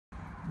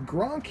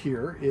Gronk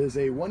here is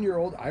a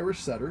 1-year-old Irish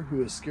setter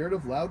who is scared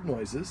of loud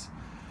noises,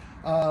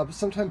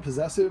 sometimes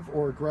possessive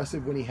or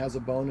aggressive when he has a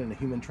bone and a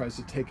human tries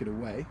to take it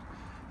away,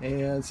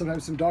 and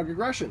sometimes some dog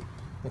aggression.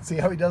 Let's see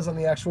how he does on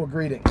the actual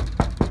greeting.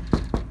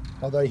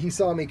 Although he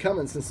saw me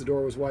coming since the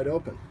door was wide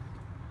open.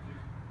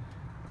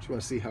 Just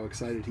want to see how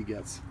excited he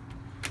gets.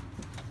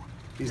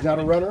 He's not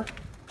a runner?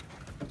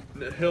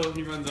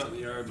 He runs out in the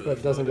yard.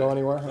 But doesn't go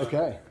anywhere?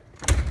 Okay.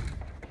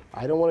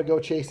 I don't want to go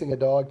chasing a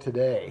dog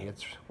today.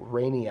 It's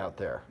rainy out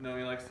there. No,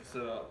 he likes to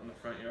sit out in the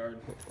front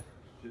yard.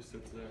 Just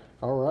sits there.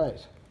 All right.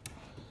 Is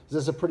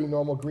this a pretty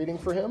normal greeting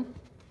for him?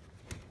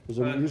 Is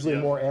it usually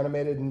more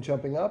animated and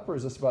jumping up, or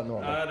is this about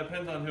normal?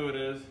 Depends on who it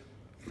is.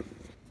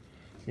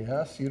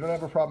 Yes, you don't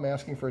have a problem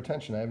asking for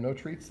attention. I have no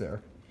treats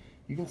there.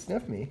 You can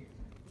sniff me.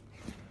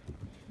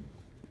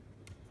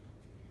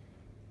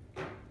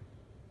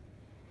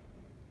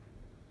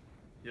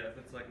 Yeah, if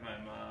it's like my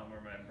mom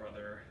or my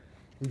brother.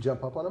 You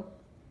jump up on him?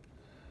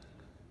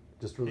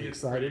 Just really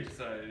excited? Pretty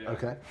excited, yeah.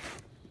 Okay.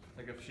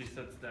 Like if she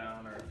sits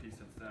down or if he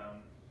sits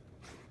down,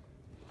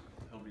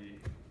 he'll be...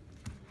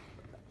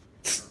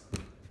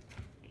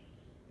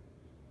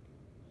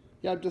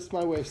 Yeah, just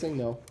my way of saying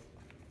no.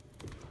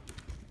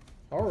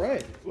 All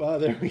right. Well,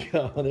 there we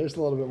go. There's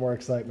a little bit more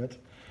excitement.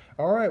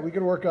 All right, we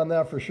can work on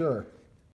that for sure.